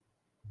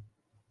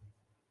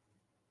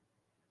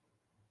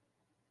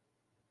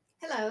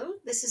Hello,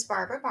 this is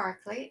Barbara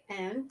Barkley,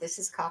 and this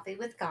is Coffee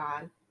with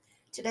God.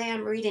 Today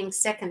I'm reading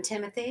 2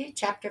 Timothy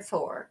chapter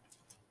 4.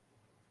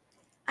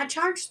 I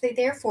charge thee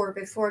therefore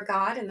before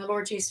God and the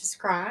Lord Jesus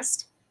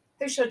Christ,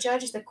 who shall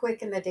judge the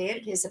quick and the dead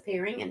at his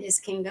appearing in his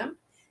kingdom,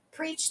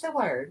 preach the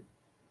word.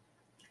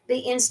 Be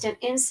instant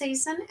in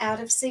season, out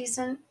of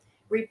season,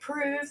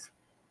 reprove,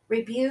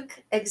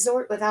 rebuke,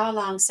 exhort with all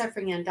long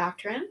suffering and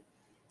doctrine.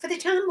 For the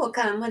time will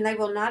come when they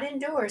will not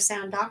endure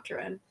sound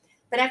doctrine,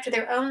 but after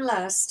their own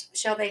lust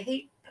shall they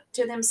heap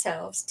to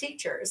themselves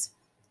teachers,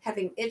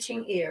 having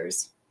itching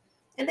ears.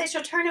 And they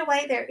shall turn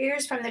away their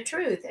ears from the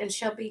truth, and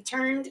shall be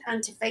turned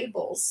unto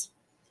fables.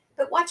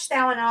 But watch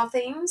thou in all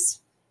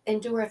things,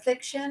 endure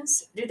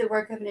afflictions, do the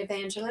work of an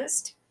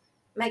evangelist,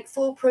 make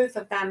full proof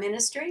of thy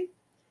ministry.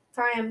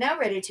 For I am now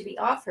ready to be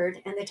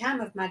offered, and the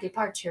time of my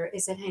departure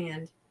is at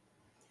hand.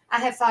 I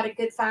have fought a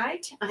good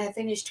fight, I have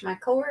finished my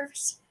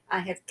course, I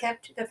have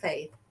kept the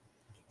faith.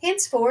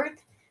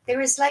 Henceforth there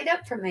is laid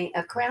up for me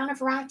a crown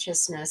of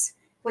righteousness,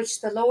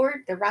 which the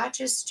Lord, the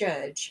righteous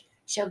judge,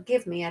 shall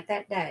give me at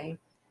that day,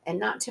 and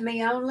not to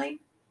me only,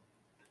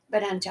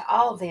 but unto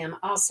all them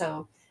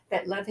also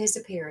that love his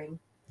appearing.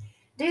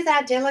 Do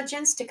thy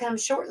diligence to come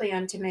shortly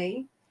unto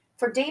me,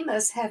 for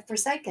Demas hath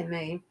forsaken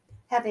me,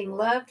 having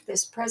loved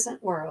this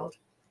present world,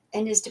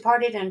 and is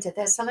departed unto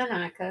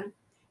Thessalonica,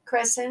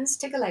 Crescens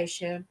to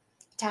Galatia,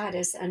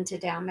 Titus unto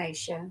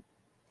Dalmatia.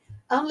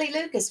 Only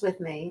Luke is with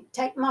me.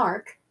 Take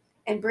Mark,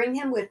 and bring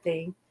him with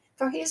thee,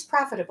 for he is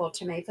profitable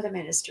to me for the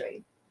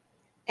ministry.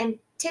 And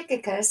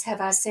Tychicus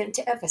have I sent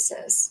to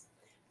Ephesus.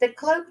 The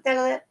cloak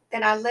that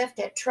I left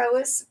at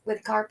Troas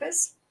with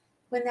Carpus,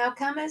 when thou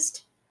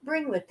comest,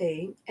 bring with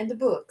thee, and the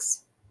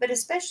books, but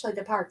especially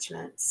the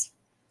parchments.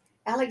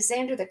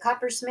 Alexander the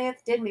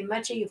coppersmith did me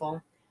much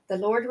evil. The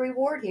Lord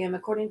reward him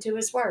according to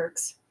his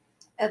works.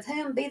 Of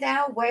whom be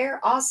thou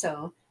ware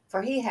also,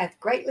 for he hath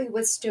greatly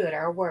withstood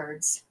our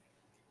words.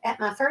 At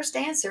my first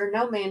answer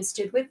no man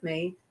stood with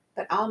me,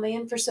 but all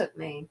men forsook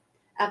me.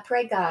 I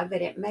pray God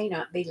that it may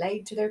not be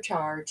laid to their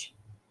charge.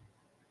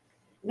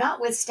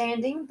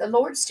 Notwithstanding, the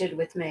Lord stood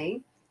with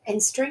me,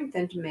 and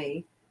strengthened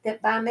me,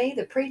 that by me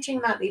the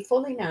preaching might be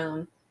fully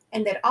known,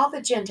 and that all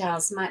the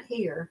Gentiles might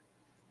hear.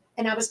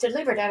 And I was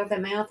delivered out of the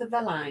mouth of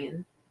the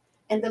lion.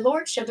 And the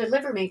Lord shall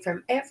deliver me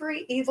from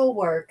every evil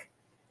work,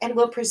 and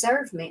will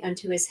preserve me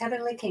unto his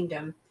heavenly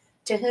kingdom,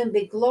 to whom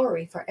be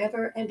glory for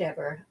ever and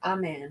ever.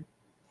 Amen.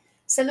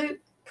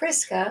 Salute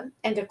Prisca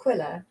and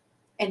Aquila,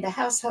 and the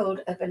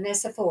household of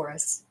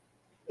Onesiphorus.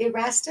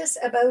 Erastus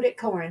abode at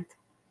Corinth,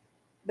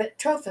 but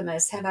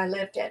Trophimus have I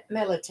left at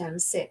Miletum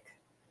sick.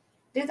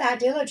 Do thy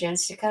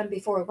diligence to come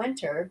before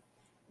winter.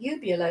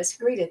 Eubulus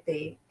greeteth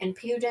thee, and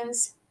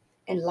Pudens,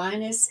 and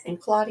Linus,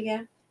 and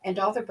Claudia, and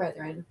all the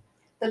brethren.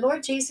 The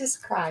Lord Jesus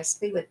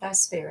Christ be with thy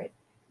spirit.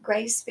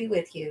 Grace be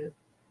with you.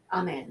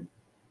 Amen.